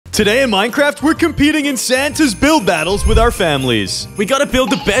Today in Minecraft, we're competing in Santa's build battles with our families. We gotta build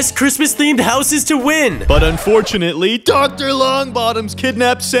the best Christmas-themed houses to win. But unfortunately, Dr. Longbottom's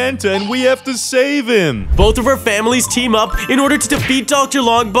kidnapped Santa and we have to save him. Both of our families team up in order to defeat Dr.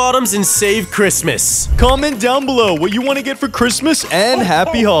 Longbottoms and save Christmas. Comment down below what you want to get for Christmas and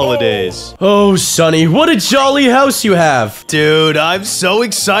happy holidays. Oh, Sonny, what a jolly house you have. Dude, I'm so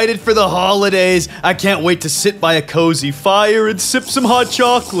excited for the holidays. I can't wait to sit by a cozy fire and sip some hot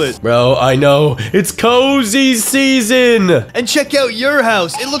chocolate. Bro, I know. It's cozy season. And check out your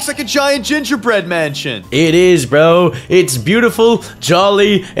house. It looks like a giant gingerbread mansion. It is, bro. It's beautiful,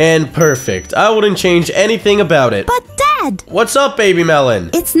 jolly, and perfect. I wouldn't change anything about it. But Dad! What's up, baby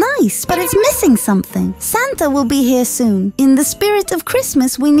melon? It's nice, but it's missing something. Santa will be here soon. In the spirit of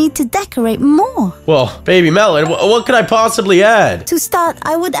Christmas, we need to decorate more. Well, baby melon, what could I possibly add? To start,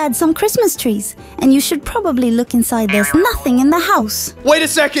 I would add some Christmas trees. And you should probably look inside. There's nothing in the house. Wait a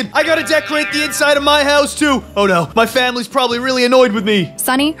second. I gotta decorate the inside of my house too. Oh no, my family's probably really annoyed with me.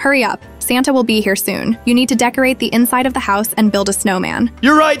 Sonny, hurry up. Santa will be here soon. You need to decorate the inside of the house and build a snowman.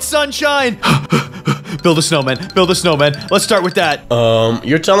 You're right, sunshine. Build a snowman. Build a snowman. Let's start with that.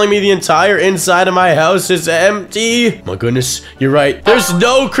 You're telling me the entire inside of my house is empty? My goodness, you're right. There's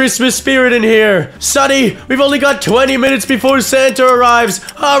no Christmas spirit in here. Sonny, we've only got 20 minutes before Santa arrives.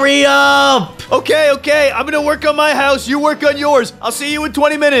 Hurry up! Okay. I'm gonna work on my house. You work on yours. I'll see you in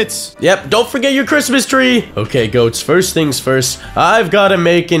 20 minutes. Yep, don't forget your Christmas tree. Okay, goats, first things first. I've got to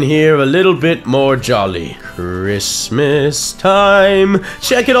make in here a little bit more jolly. Christmas time.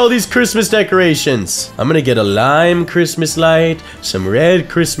 Check out all these Christmas decorations. I'm gonna get a lime Christmas light, some red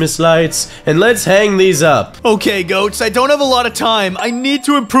Christmas lights, and let's hang these up. Okay, goats, I don't have a lot of time. I need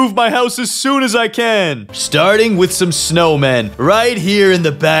to improve my house as soon as I can. Starting with some snowmen right here in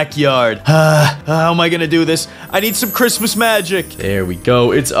the backyard. How am I gonna do this? I need some Christmas magic. There we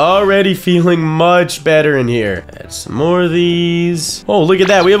go. It's already feeling much better in here. Add some more of these. Oh, look at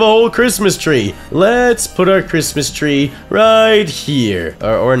that. We have a whole Christmas tree. Let's put our Christmas tree right here.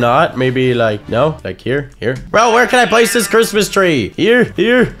 Or not. Maybe like, no, like here. Bro, where can I place this Christmas tree?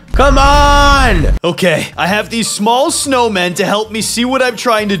 Here. Come on! Okay, I have these small snowmen to help me see what I'm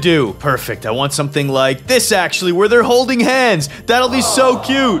trying to do. Perfect. I want something like this, actually, where they're holding hands. That'll be so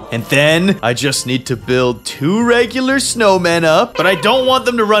cute. And then I just need to build 2 regular snowmen up, but I don't want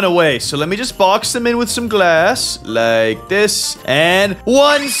them to run away. So let me just box them in with some glass like this and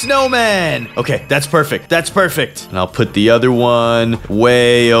 1 snowman. Okay, that's perfect. And I'll put the other one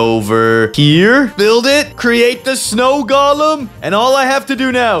way over here. Build it, create the snow golem, and all I have to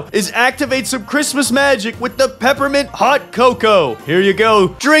do now is activate some Christmas magic with the peppermint hot cocoa. Here you go.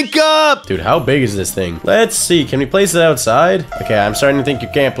 Drink up! Dude, how big is this thing? Let's see. Can we place it outside? Okay, I'm starting to think you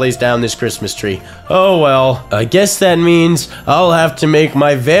can't place down this Christmas tree. Oh, well. I guess that means I'll have to make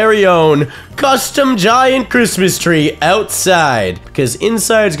my very own custom giant Christmas tree outside, because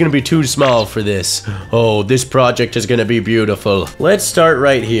inside is gonna be too small for this. Oh, this project is gonna be beautiful. Let's start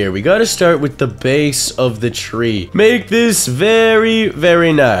right here. We gotta start with the base of the tree. Make this very,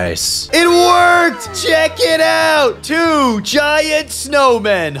 very nice. It worked! Check it out! 2 giant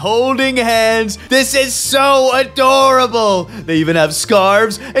snowmen holding hands. This is so adorable. They even have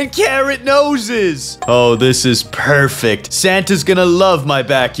scarves and carrot noses. Oh, this is perfect. Santa's gonna love my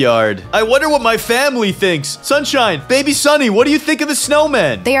backyard. I wonder what my family thinks. Sunshine, baby Sunny, what do you think of the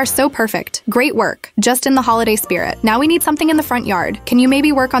snowmen? They are so perfect. Great work. Just in the holiday spirit. Now we need something in the front yard. Can you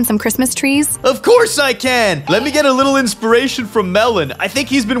maybe work on some Christmas trees? Of course I can. Let me get a little inspiration from Melon. I think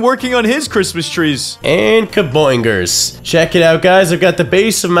he's been working on his Christmas trees. And kaboingers. Check it out, guys. I've got the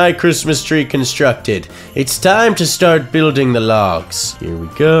base of my Christmas tree constructed. It's time to start building the logs. Here we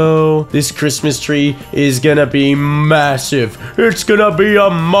go. This Christmas tree is gonna be massive. It's gonna be a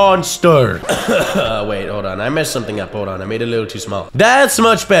monster. Wait, hold on. I messed something up. Hold on. I made it a little too small. That's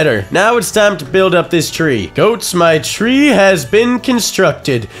much better. Now it's time to build up this tree. Goats, my tree has been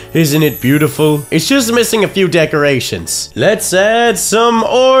constructed. Isn't it beautiful? It's just missing a few decorations. Let's add some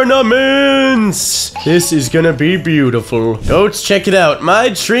ornaments. This is gonna be beautiful. Goats, check it out. My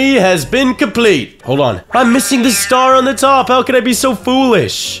tree has been complete. Hold on. I'm missing the star on the top. How could I be so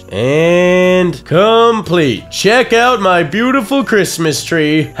foolish? And complete. Check out my beautiful Christmas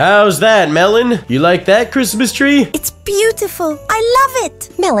tree. How's that, Melon? You like that Christmas tree? It's beautiful. I I love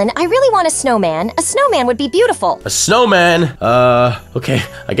it. Melon, I really want a snowman. A snowman would be beautiful. A snowman? Okay.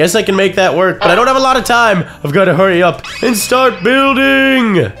 I guess I can make that work, but I don't have a lot of time. I've got to hurry up and start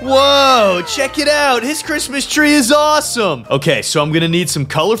building. Whoa, check it out. His Christmas tree is awesome. Okay, so I'm gonna need some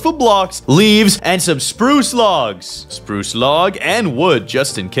colorful blocks, leaves, and some spruce logs. Spruce log and wood,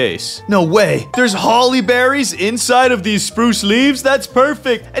 just in case. No way. There's holly berries inside of these spruce leaves. That's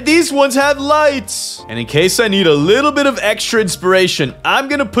perfect. And these ones have lights. And in case I need a little bit of extra inspiration, I'm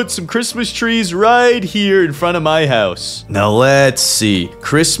gonna put some Christmas trees right here in front of my house. Now let's see.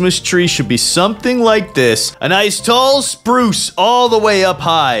 Christmas tree should be something like this. A nice tall spruce all the way up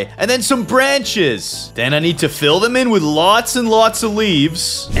high. And then some branches. Then I need to fill them in with lots and lots of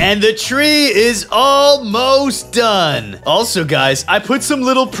leaves. And the tree is almost done. Also, guys, I put some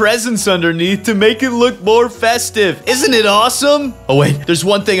little presents underneath to make it look more festive. Isn't it awesome? Oh, wait, there's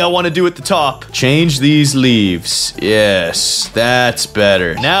one thing I want to do at the top. Change these leaves. Yes, that's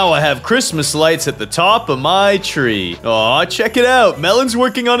better. Now I have Christmas lights at the top of my tree. Aw, check it out. Melon's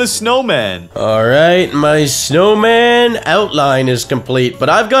working on a snowman. All right, my snowman outline is complete, but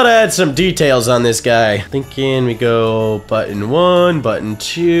I've got to add some details on this guy. Thinking we go button 1, button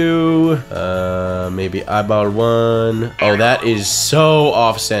 2, maybe eyeball 1. Oh, that is so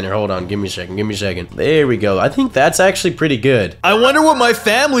off center. Hold on, give me a second. There we go. I think that's actually pretty good. I wonder what my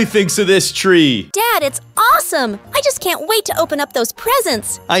family thinks of this tree. Dad, it's awesome! I just can't wait to open up those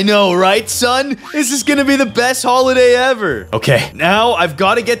presents. I know, right, son? This is gonna be the best holiday ever. Okay, now I've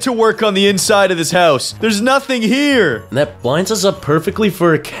got to get to work on the inside of this house. There's nothing here. And that blinds us up perfectly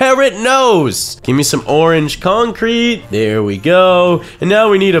for a carrot nose. Give me some orange concrete. There we go. And now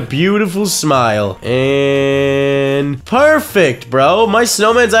we need a beautiful smile. And perfect, bro. My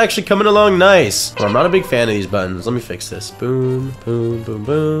snowman's actually coming along nice. Well, I'm not a big fan of these buttons. Let me fix this. Boom, boom, boom,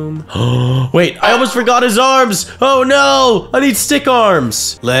 boom. Wait, I almost forgot his arms. Oh no, I need stick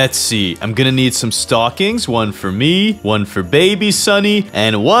arms. Let's see. I'm gonna need some stockings. One for me, one for baby Sunny,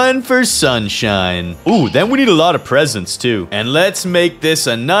 and one for Sunshine. Ooh, then we need a lot of presents too. And let's make this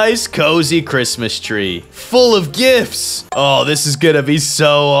a nice, cozy Christmas tree. Full of gifts. Oh, this is gonna be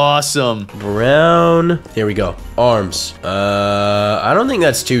so awesome. Brown. Here we go. Arms. I don't think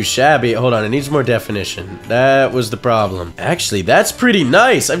that's too shabby. Hold on, it needs more definition. That was the problem. Actually, that's pretty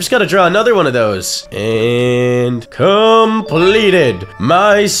nice. I've just got to draw another one of those. And completed.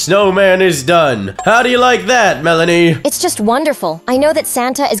 My snowman is done. How do you like that, Melanie? It's just wonderful. I know that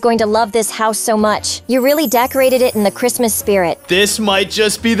Santa is going to love this house so much. You really decorated it in the Christmas spirit. This might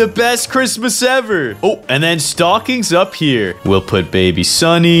just be the best Christmas ever. Oh, and then stockings up here. We'll put baby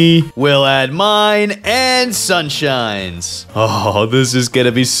Sunny. We'll add mine and Sunshine's. Oh, this is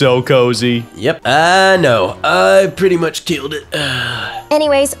gonna be so cozy. Yep, I know. I pretty much killed it.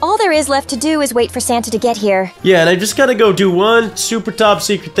 Anyways, all there is left to do is wait for Santa to get here. Yeah, and I just gotta go do one super top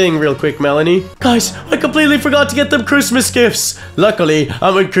secret thing real quick, Melanie. Guys, I completely forgot to get them Christmas gifts. Luckily,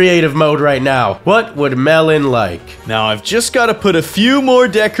 I'm in creative mode right now. What would Melon like? Now, I've just got to put a few more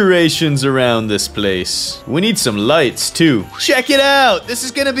decorations around this place. We need some lights, too. Check it out. This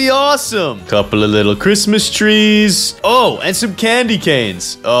is gonna be awesome. Couple of little Christmas trees. Oh, and some candy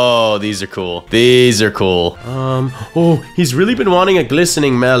canes. Oh, these are cool. These are cool. Oh, he's really been wanting a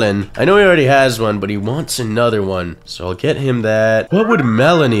glistening melon. I know he already has one, but he wants another one. So I'll get him that. What would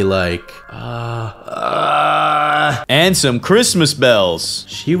Melanie like? And some Christmas bells.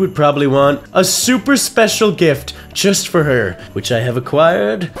 She would probably want a super special gift just for her, which I have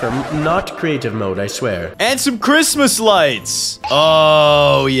acquired from not creative mode, I swear. And some Christmas lights.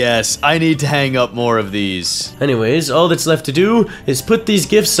 Oh, yes. I need to hang up more of these. Anyways, all that's left to do is put these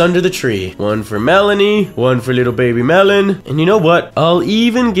gifts under the tree. One for Melanie, one for little baby Melon, and you know what? I'll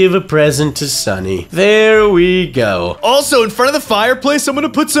even give a present to Sunny. There we go. Also, in front of the fireplace, I'm gonna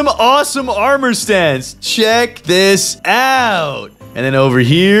put some awesome armor stands. Check this out. And then over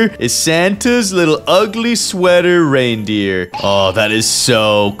here is Santa's little ugly sweater reindeer. Oh, that is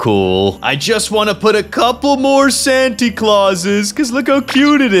so cool. I just want to put a couple more Santa Clauses, because look how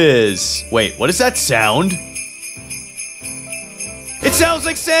cute it is. Wait, what does that sound? It sounds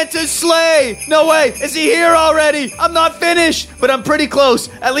like Santa's sleigh! No way! Is he here already? I'm not finished, but I'm pretty close.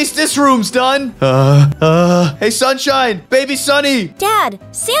 At least this room's done. Hey, Sunshine! Baby Sunny! Dad,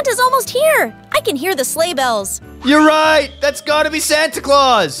 Santa's almost here! I can hear the sleigh bells. You're right! That's gotta be Santa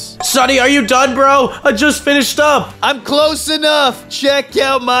Claus! Sunny, are you done, bro? I just finished up. I'm close enough! Check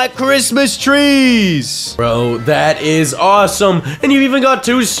out my Christmas trees! Bro, that is awesome. And you even got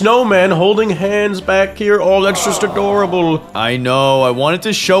 2 snowmen holding hands back here. Oh, that's just adorable. I know, I wanted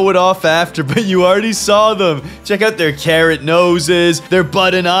to show it off after, but you already saw them. Check out their carrot noses, their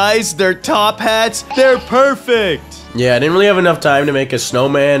button eyes, their top hats. They're perfect! Yeah, I didn't really have enough time to make a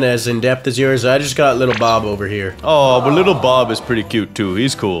snowman as in-depth as yours. I just got little Bob over here. Oh, but little Bob is pretty cute too.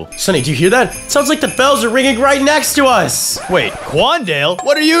 He's cool. Sonny, do you hear that? Sounds like the bells are ringing right next to us. Wait, Quandale?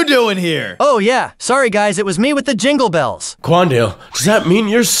 What are you doing here? Oh yeah, sorry guys, it was me with the jingle bells. Quandale, does that mean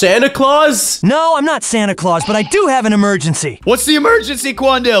you're Santa Claus? No, I'm not Santa Claus, but I do have an emergency. What's the emergency,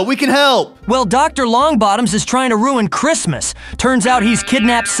 Quandale? We can help. Well, Dr. Longbottoms is trying to ruin Christmas. Turns out he's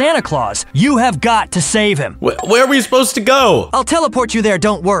kidnapped Santa Claus. You have got to save him. Where are we supposed to go? I'll teleport you there,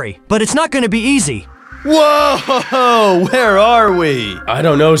 don't worry. But it's not going to be easy. Whoa, where are we? I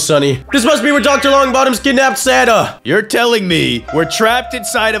don't know, Sonny. This must be where Dr. Longbottom's kidnapped Santa. You're telling me we're trapped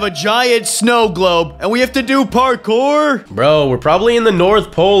inside of a giant snow globe and we have to do parkour? Bro, we're probably in the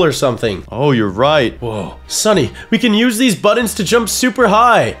North Pole or something. Oh, you're right. Whoa. Sonny, we can use these buttons to jump super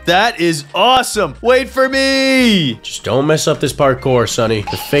high. That is awesome. Wait for me. Just don't mess up this parkour, Sonny.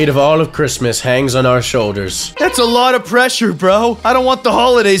 The fate of all of Christmas hangs on our shoulders. That's a lot of pressure, bro. I don't want the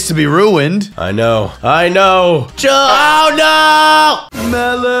holidays to be ruined. I know. I know. Oh, no!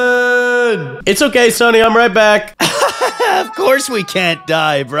 Melon! It's okay, Sonny. I'm right back. Of course we can't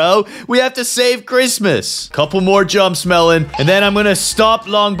die, bro. We have to save Christmas. Couple more jumps, Melon, and then I'm gonna stop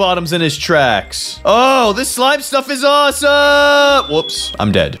Longbottoms in his tracks. Oh, this slime stuff is awesome! Whoops,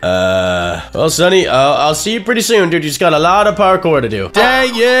 I'm dead. Well, Sonny, I'll see you pretty soon, dude. You just got a lot of parkour to do.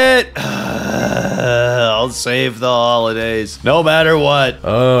 Dang it! I'll save the holidays, no matter what.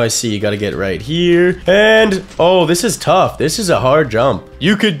 Oh, I see. You gotta get right here. And, oh, this is tough. This is a hard jump.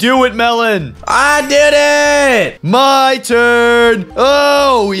 You could do it, Melon. I did it! My turn.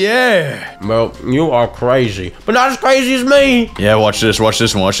 Oh, yeah. Well, you are crazy, but not as crazy as me. Yeah, watch this one, watch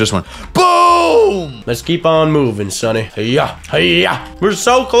this one. Boom! Let's keep on moving, Sonny. Hey-ya, hey-ya. We're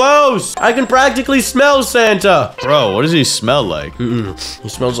so close. I can practically smell Santa. Bro, what does he smell like? He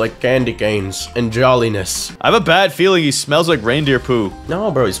smells like candy canes and jolliness. I have a bad feeling he smells like reindeer poo.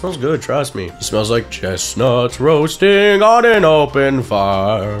 No, bro, he smells good, trust me. He smells like chestnuts roasting on an open fire.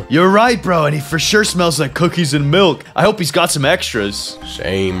 You're right, bro, and he for sure smells like cookies and milk. I hope he's got some extras.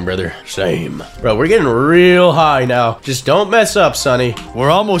 Same, brother, same. Bro, we're getting real high now. Just don't mess up, Sonny. We're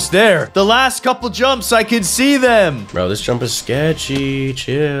almost there. The last couple jumps, I can see them. Bro, this jump is sketchy.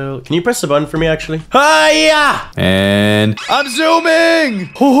 Chill. Can you press the button for me, actually? Hiya! And I'm zooming.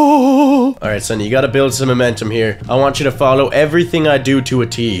 All right, Sonny, you gotta build some momentum here. I want you to follow everything I do to a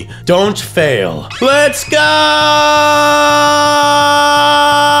T. Don't fail. Let's go!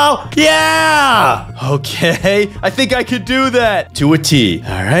 Yeah! Okay, I think I could do that. To a T.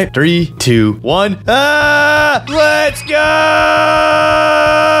 All right, 3, 2, 1. Ah! Let's go!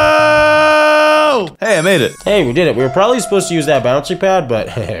 Hey, I made it. Hey, we did it. We were probably supposed to use that bouncy pad, but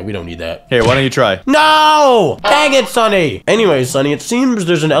we don't need that. Here, why don't you try? No! Dang it, Sonny! Anyway, Sonny, it seems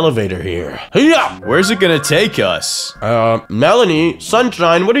there's an elevator here. Yeah. Where's it gonna take us? Melanie,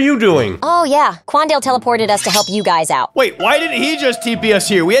 Sunshine, what are you doing? Oh yeah, Quandale teleported us to help you guys out. Wait, why didn't he just TP us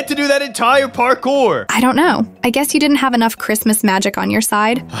here? We had to do that entire parkour. I don't know. I guess you didn't have enough Christmas magic on your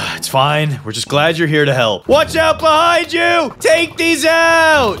side. It's fine. We're just glad you're here to help. Watch out behind you! Take these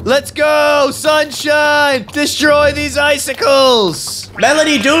out! Let's go, Sunshine! Destroy these icicles!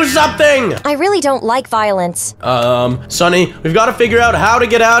 Melanie, do something! I really don't like violence. Sonny, we've got to figure out how to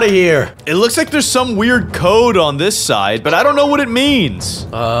get out of here. It looks like there's some weird code on this side, but I don't know what it means.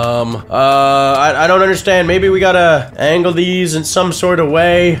 I don't understand. Maybe we gotta angle these in some sort of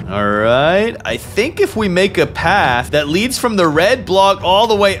way. All right. I think if we make a path that leads from the red block all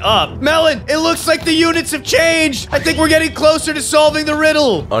the way up. Melon, it looks like the units have changed. I think we're getting closer to solving the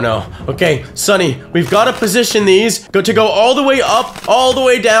riddle. Oh no. Okay, Sonny, we've got to position these to go all the way up, all the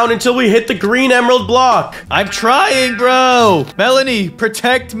way down until we hit the green emerald block. I'm trying, bro. Melanie,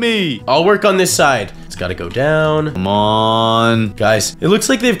 protect me. I'll work on this side. It's gotta go down. Come on. Guys, it looks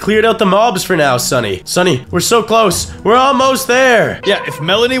like they've cleared out the mobs for now, Sonny. Sonny, we're so close. We're almost there. Yeah, if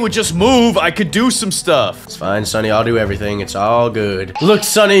Melanie would just move, I could do some stuff. It's fine, Sonny. I'll do everything. It's all good. Look,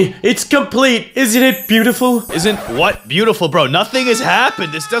 Sonny, it's complete. Isn't it beautiful? Isn't what beautiful, bro? Nothing has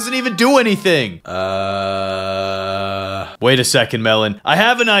happened. This doesn't even do anything. Wait a second, Melon. I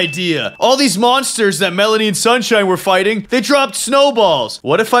have an idea. All these monsters that Melanie and Sunshine were fighting, they dropped snowballs.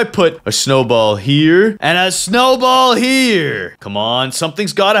 What if I put a snowball here and a snowball here? Come on,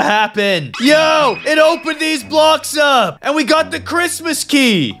 something's gotta happen. Yo, it opened these blocks up and we got the Christmas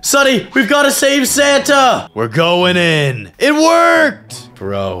key. Sonny, we've got to save Santa. We're going in. It worked.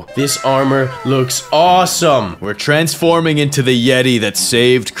 Bro, this armor looks awesome. We're transforming into the Yeti that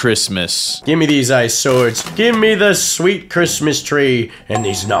saved Christmas. Give me these ice swords. Give me the sweet Christmas tree and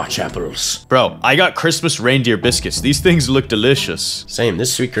these notch apples. Bro, I got Christmas reindeer biscuits. These things look delicious. Same,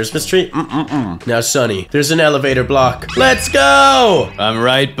 this sweet Christmas tree? Now, Sonny, there's an elevator block. Let's go! I'm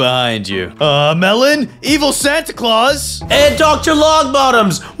right behind you. Melon? Evil Santa Claus? And Dr.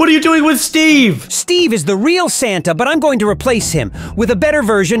 Longbottoms, what are you doing with Steve? Steve is the real Santa, but I'm going to replace him with a better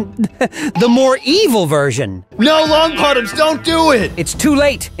version, the more evil version. No, Longbottoms, don't do it! It's too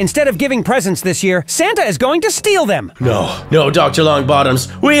late. Instead of giving presents this year, Santa is going to steal them. No, Dr.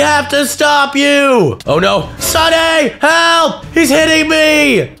 Longbottoms, we have to stop you! Oh no, Sonny, help! He's hitting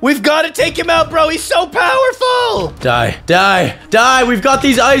me! We've got to take him out, bro. He's so powerful. Die, we've got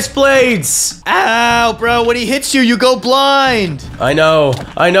these ice blades! Ow, bro. When he hits you, you go blind. I know,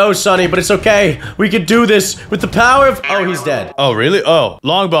 Sonny, but it's okay. We can do this with the power of... Oh, he's dead. Oh, really? Oh,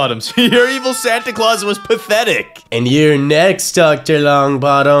 Longbottoms. Your evil Santa Claus was pathetic. And you're next, Dr.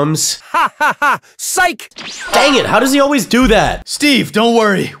 Longbottoms. Ha ha ha! Psych! Dang it, how does he always do that? Steve, don't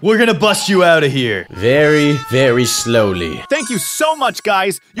worry. We're gonna bust you out of here. Very, very slowly. Thank you so much,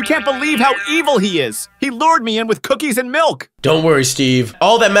 guys. You can't believe how evil he is. He lured me in with cookies and milk. Don't worry, Steve.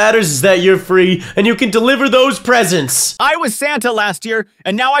 All that matters is that you're free and you can deliver those presents. I was Santa last year,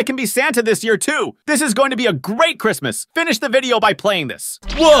 and now I can be Santa this year too. This is going to be a great Christmas. Finish the video by playing this.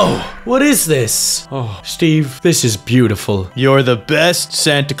 Whoa, what is this? Oh, Steve, this is beautiful. You're the best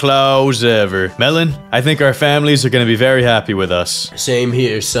Santa Claus ever. Melon, I think our families are gonna be very happy with us. Same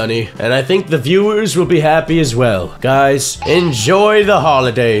here, Sonny. And I think the viewers will be happy as well. Guys, enjoy the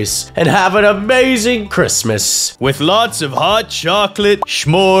holidays and have an amazing Christmas. With lots of hot chocolate,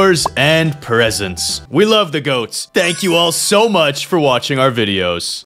 s'mores, and presents. We love the goats. Thank you all so much for watching our videos.